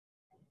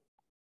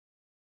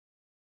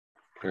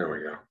There we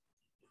go.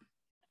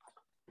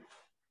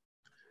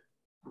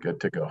 Good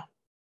to go.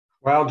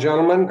 Well,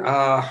 gentlemen,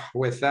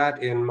 with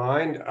that in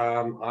mind,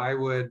 I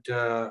would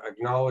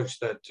acknowledge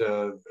that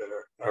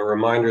a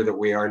reminder that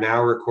we are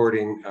now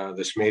recording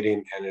this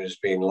meeting, and it is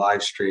being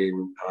live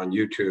streamed on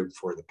YouTube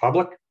for the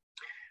public.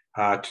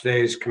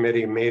 Today's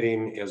committee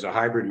meeting is a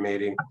hybrid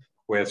meeting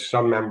with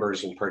some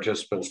members and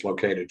participants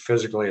located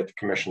physically at the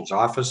Commission's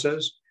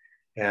offices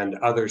and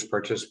others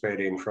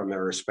participating from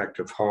their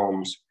respective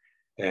homes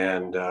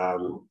and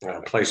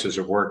places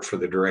of work for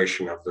the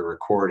duration of the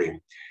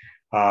recording.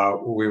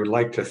 We would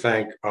like to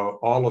thank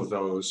all of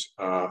those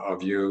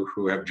of you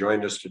who have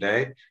joined us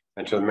today,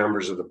 and to the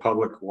members of the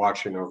public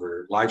watching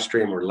over live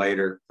stream or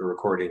later the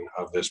recording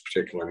of this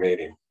particular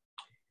meeting.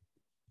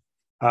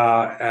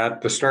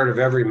 At the start of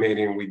every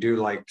meeting, we do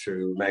like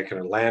to make a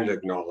land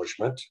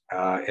acknowledgement,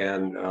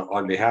 and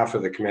on behalf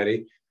of the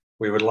committee,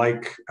 we would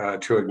like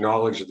to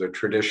acknowledge the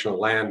traditional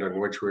land on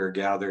which we are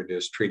gathered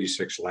as Treaty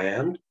 6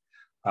 land.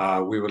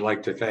 We would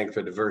like to thank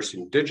the diverse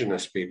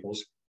Indigenous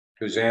peoples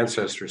whose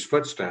ancestors'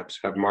 footsteps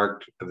have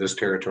marked this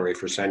territory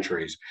for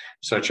centuries,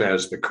 such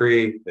as the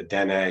Cree, the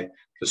Dene,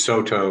 the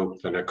Saulteaux,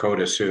 the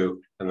Nakota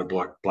Sioux, and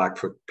the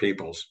Blackfoot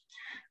peoples.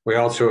 We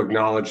also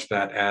acknowledge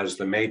that as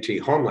the Métis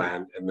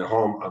homeland and the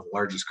home of the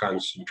largest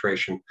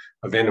concentration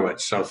of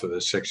Inuits south of the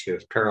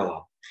 60th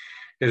parallel,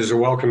 it is a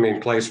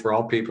welcoming place for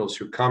all peoples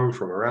who come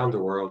from around the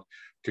world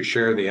to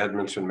share the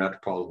Edmonton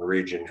metropolitan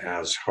region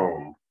as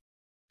home.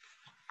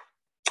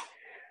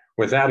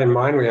 With that in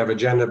mind, we have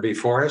agenda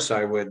before us.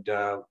 I would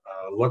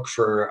look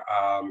for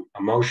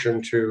a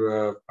motion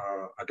to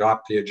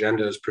adopt the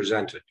agenda as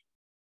presented.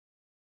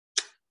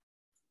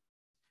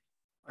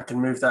 I can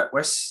move that,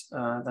 Wes,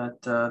 that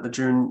the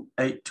June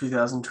 8,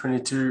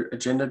 2022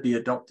 agenda be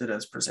adopted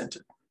as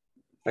presented.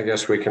 I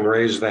guess we can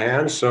raise the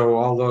hand. So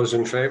all those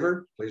in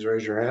favor, please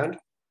raise your hand.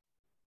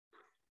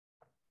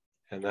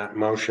 And that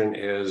motion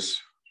is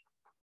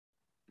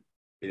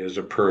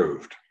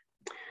approved.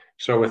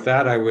 So with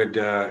that, I would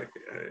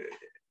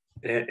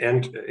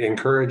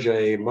encourage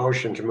a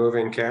motion to move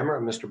in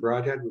camera. Mr.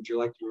 Broadhead, would you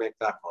like to make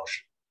that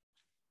motion?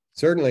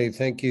 Certainly,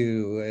 thank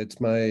you.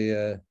 It's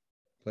my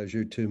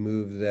pleasure to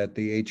move that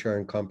the HR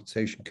and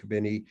Compensation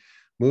Committee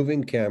move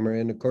in camera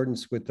in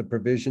accordance with the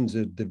provisions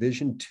of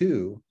Division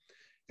 2,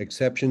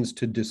 exceptions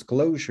to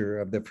disclosure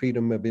of the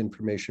Freedom of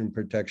Information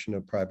Protection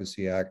of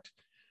Privacy Act,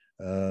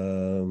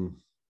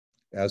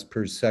 as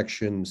per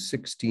section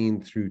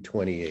 16 through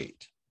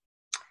 28.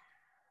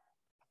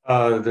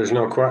 There's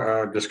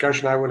no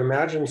discussion, I would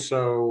imagine.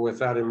 So with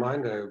that in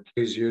mind,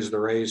 please use the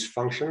raise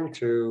function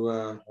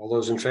to all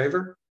those in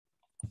favor.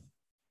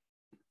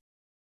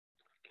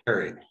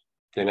 Carried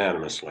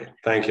unanimously.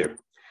 Thank you.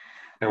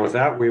 And with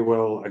that, we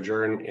will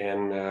adjourn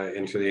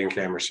into the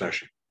in-camera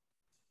session.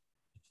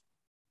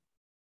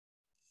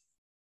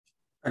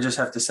 I just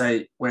have to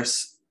say,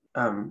 Wes,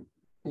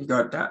 you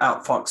got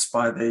outfoxed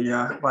by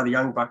the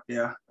young buck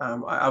there.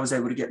 I was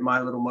able to get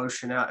my little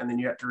motion out, and then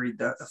you had to read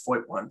the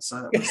Foyt one.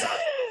 So that was.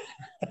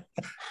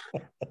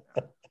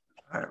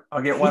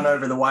 I'll get one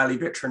over the wily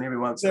veteran every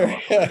once in a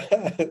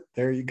while.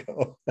 There you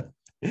go.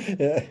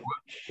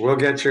 We'll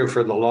get you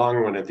for the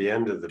long one at the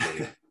end of the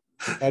meeting.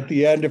 At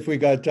the end, if we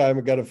got time,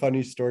 I got a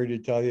funny story to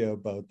tell you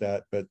about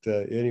that. But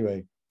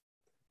anyway.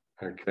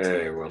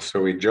 Okay, well,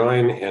 so we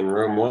join in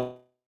room 1.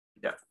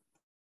 Yeah.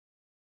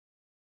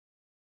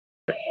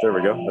 There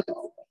we go.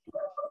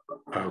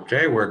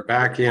 Okay, we're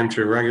back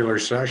into regular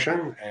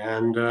session,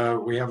 and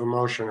we have a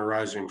motion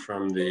arising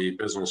from the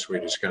business we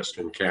discussed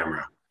in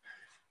camera.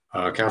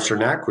 Councillor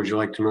Knack, would you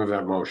like to move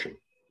that motion?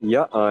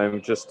 Yeah,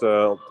 I'm just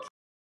are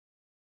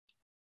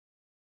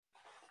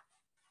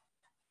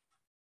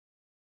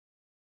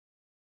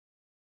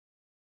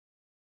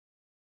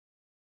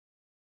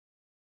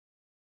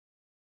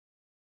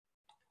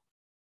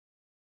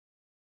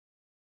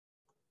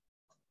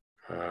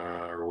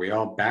we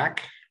all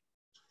back?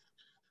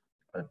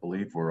 I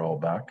believe we're all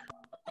back.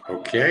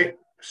 Okay,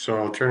 so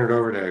I'll turn it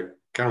over to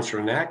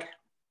Councillor Knack.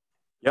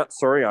 Yeah,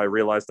 sorry, I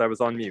realized I was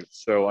on mute.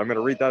 So I'm going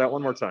to read that out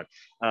one more time.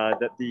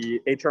 That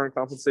the HR and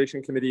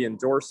Compensation Committee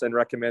endorse and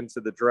recommend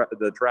to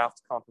the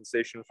draft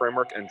compensation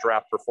framework and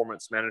draft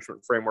performance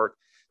management framework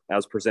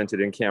as presented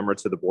in camera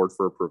to the board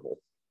for approval.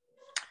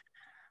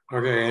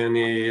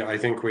 Okay, I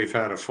think we've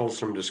had a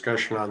fulsome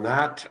discussion on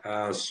that.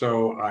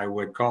 So I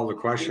would call the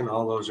question.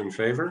 All those in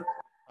favor?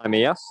 I'm a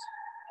yes.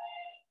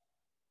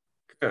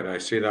 Good, I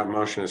see that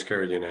motion is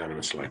carried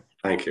unanimously.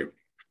 Thank you.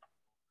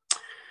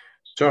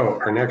 So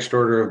our next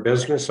order of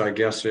business, I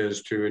guess,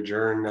 is to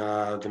adjourn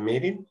the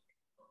meeting.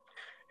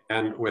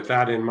 And with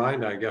that in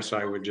mind, I guess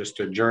I would just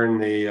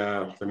adjourn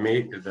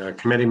the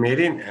committee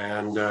meeting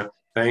and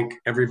thank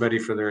everybody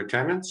for their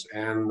attendance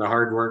and the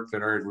hard work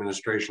that our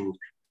administration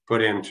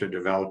put into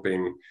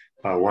developing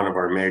one of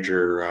our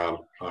major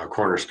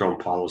cornerstone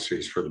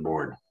policies for the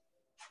board.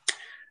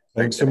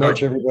 Thanks so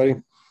much, everybody.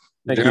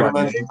 Thank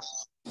Gentlemen, you.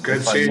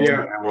 good seeing you,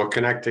 and we'll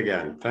connect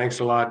again. Thanks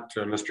a lot,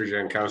 Mr.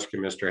 Jankowski,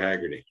 Mr.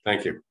 Haggerty.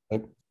 Thank you.